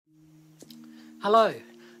Hello,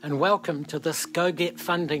 and welcome to this GoGet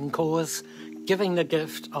Funding course, Giving the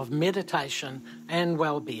Gift of Meditation and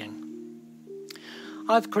Wellbeing.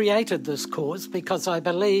 I've created this course because I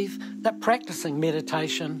believe that practicing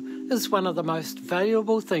meditation is one of the most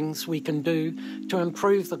valuable things we can do to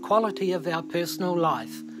improve the quality of our personal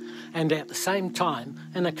life, and at the same time,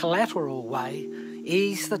 in a collateral way,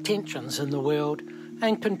 ease the tensions in the world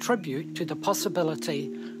and contribute to the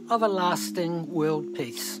possibility of a lasting world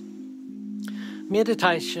peace.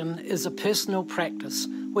 Meditation is a personal practice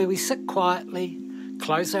where we sit quietly,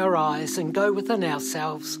 close our eyes and go within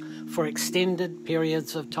ourselves for extended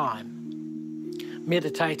periods of time.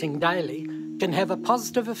 Meditating daily can have a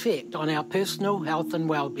positive effect on our personal health and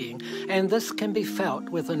well-being, and this can be felt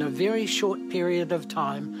within a very short period of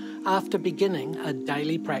time after beginning a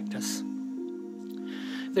daily practice.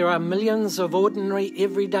 There are millions of ordinary,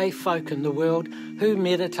 everyday folk in the world who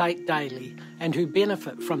meditate daily and who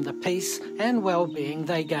benefit from the peace and well-being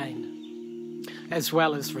they gain. As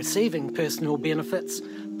well as receiving personal benefits,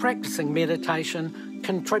 practicing meditation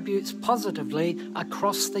contributes positively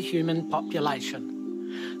across the human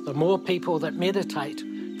population. The more people that meditate,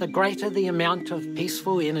 the greater the amount of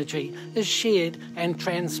peaceful energy is shared and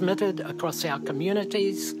transmitted across our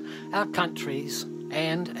communities, our countries,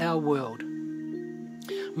 and our world.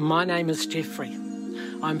 My name is Jeffrey.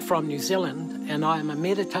 I'm from New Zealand and I am a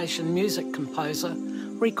meditation music composer,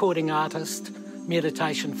 recording artist,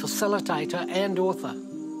 meditation facilitator and author.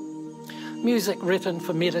 Music written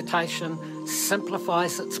for meditation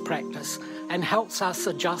simplifies its practice and helps us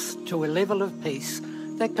adjust to a level of peace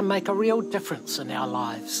that can make a real difference in our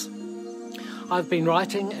lives. I've been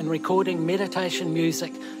writing and recording meditation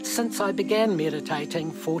music since I began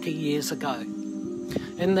meditating 40 years ago.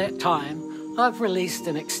 In that time, I've released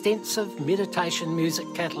an extensive meditation music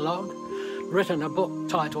catalogue, written a book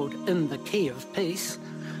titled In the Key of Peace,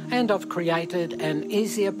 and I've created an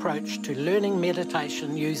easy approach to learning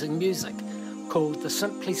meditation using music called the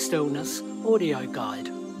Simply Stillness audio guide.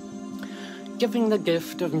 Giving the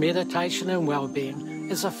Gift of Meditation and Wellbeing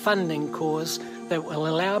is a funding cause that will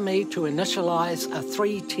allow me to initialise a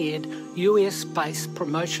 3-tiered US-based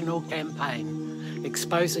promotional campaign,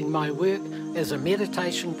 exposing my work as a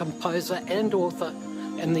meditation composer and author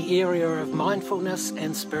in the area of mindfulness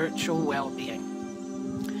and spiritual well-being.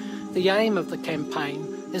 The aim of the campaign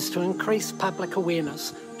is to increase public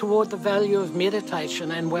awareness toward the value of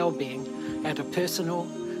meditation and well-being at a personal,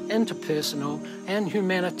 interpersonal and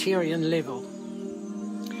humanitarian level.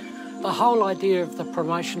 The whole idea of the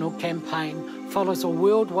promotional campaign follows a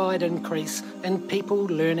worldwide increase in people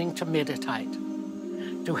learning to meditate.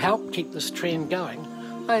 To help keep this trend going,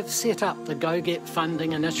 I have set up the GoGet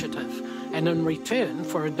Funding initiative, and in return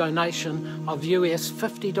for a donation of US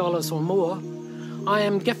 $50 or more, I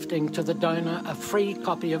am gifting to the donor a free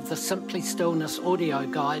copy of the Simply Stillness audio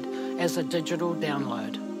guide as a digital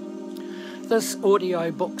download. This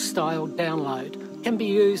audio book-style download can be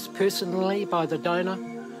used personally by the donor,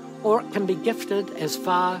 or it can be gifted as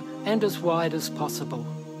far and as wide as possible.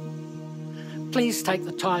 Please take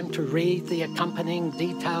the time to read the accompanying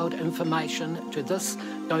detailed information to this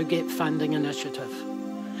GoGet Funding initiative.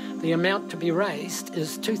 The amount to be raised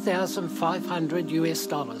is $2,500 US.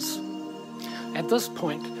 At this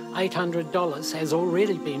point, $800 has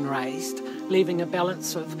already been raised, leaving a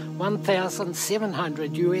balance of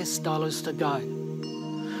 $1,700 US to go.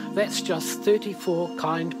 That's just 34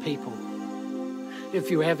 kind people. If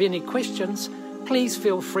you have any questions, please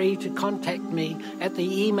feel free to contact me at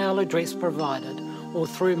the email address provided or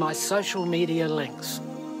through my social media links.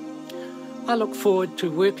 I look forward to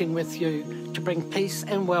working with you to bring peace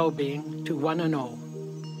and well-being to one and all.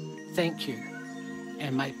 Thank you,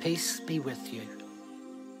 and may peace be with you.